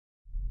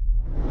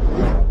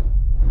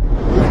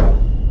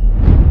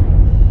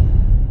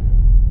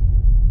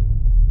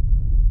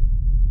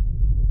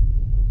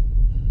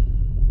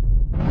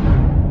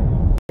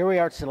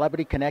are at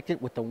Celebrity Connected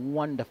with the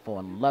wonderful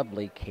and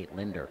lovely Kate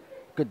Linder.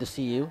 Good to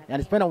see you. And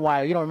it's been a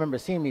while. You don't remember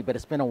seeing me, but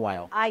it's been a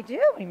while. I do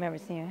remember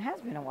seeing you. It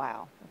has been a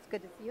while. It's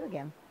good to see you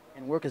again.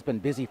 And work has been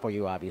busy for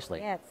you,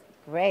 obviously. Yeah, it's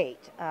great.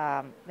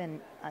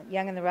 Been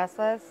Young and The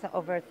Restless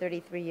over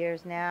 33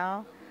 years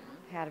now.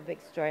 Had a big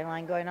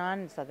storyline going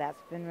on, so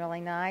that's been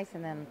really nice.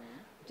 And then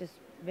just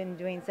been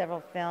doing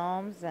several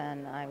films,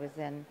 and I was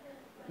in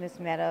Miss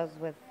Meadows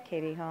with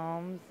Katie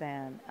Holmes,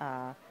 and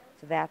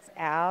so that's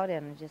out,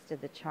 and just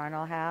did the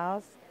Charnel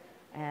House,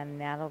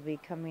 and that'll be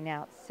coming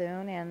out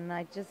soon. And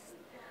I just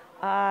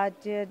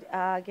did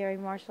Gary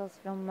Marshall's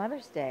film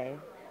Mother's Day,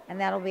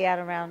 and that'll be out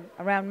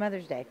around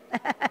Mother's Day.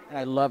 And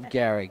I love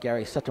Gary.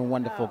 Gary's such a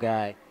wonderful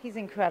guy. He's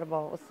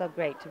incredible. It was so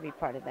great to be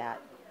part of that.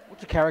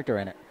 What's your character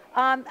in it?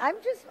 I'm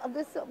just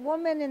this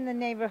woman in the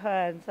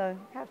neighborhood, so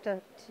you have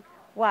to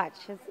watch.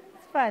 It's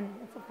fun.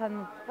 It's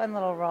a fun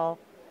little role.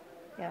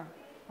 Yeah.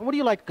 What do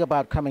you like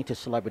about coming to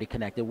Celebrity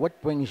Connected? What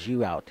brings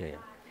you out here?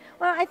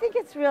 Well, I think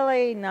it's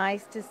really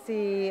nice to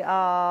see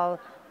all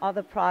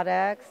the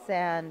products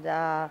and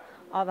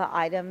all the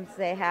items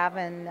they have.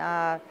 And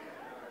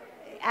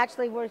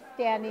actually, we're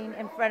standing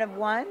in front of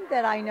one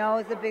that I know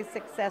is a big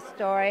success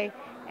story.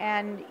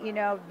 And, you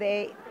know,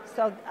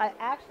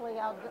 actually,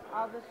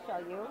 I'll just show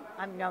you.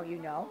 I know you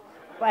know.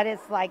 But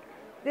it's like,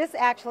 this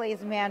actually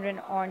is mandarin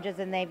oranges,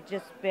 and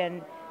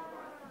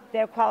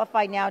they're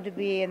qualified now to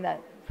be in the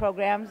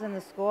programs in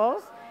the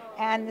schools.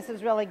 And this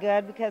is really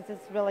good because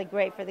it's really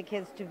great for the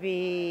kids to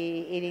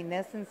be eating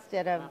this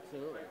instead of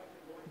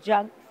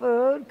junk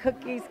food,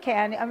 cookies,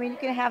 candy. I mean, you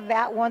can have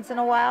that once in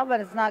a while,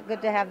 but it's not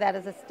good to have that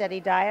as a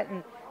steady diet.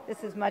 And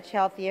this is much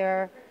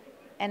healthier.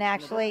 And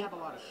actually, it doesn't have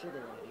a lot of sugar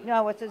in it.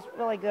 no, it's just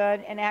really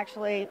good. And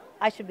actually,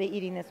 I should be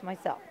eating this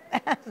myself.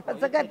 So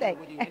it's a good thing.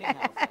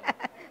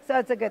 So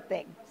it's a good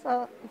thing.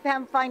 So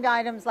you find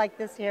items like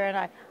this here, and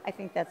I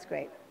think that's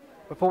great.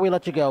 Before we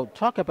let you go,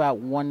 talk about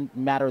one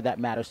matter that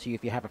matters to you,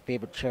 if you have a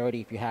favorite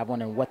charity, if you have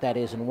one, and what that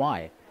is and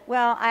why.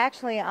 Well,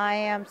 I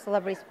am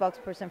celebrity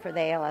spokesperson for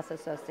the ALS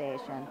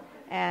Association,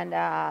 and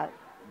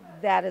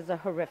that is a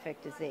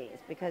horrific disease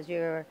because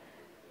you're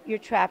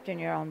trapped in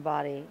your own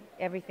body.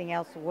 Everything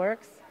else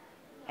works,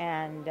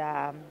 and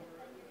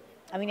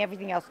I mean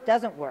everything else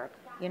doesn't work.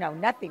 You know,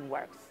 nothing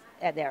works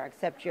there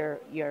except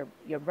your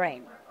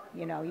brain.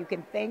 You know, you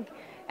can think,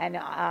 and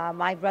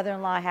my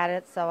brother-in-law had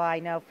it, so I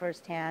know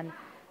firsthand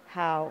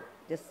how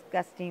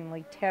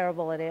disgustingly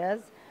terrible it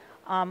is.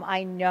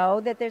 I know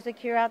that there's a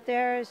cure out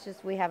there. It's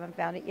just we haven't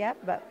found it yet,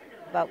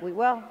 but we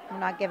will. I'm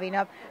not giving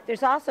up.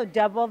 There's also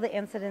double the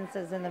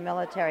incidences in the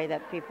military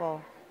that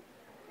people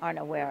aren't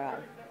aware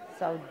of.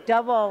 So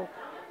double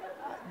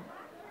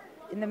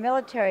in the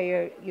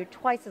military, you're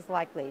twice as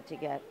likely to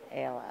get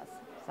ALS.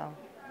 So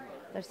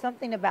there's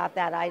something about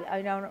that.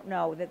 I don't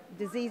know. The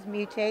disease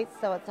mutates,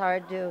 so it's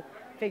hard to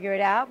figure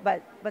it out.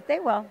 But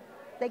they will.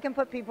 They can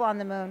put people on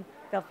the moon.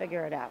 They'll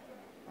figure it out.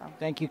 So.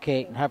 Thank you,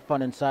 Kate, and have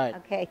fun inside.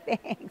 Okay,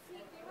 thanks.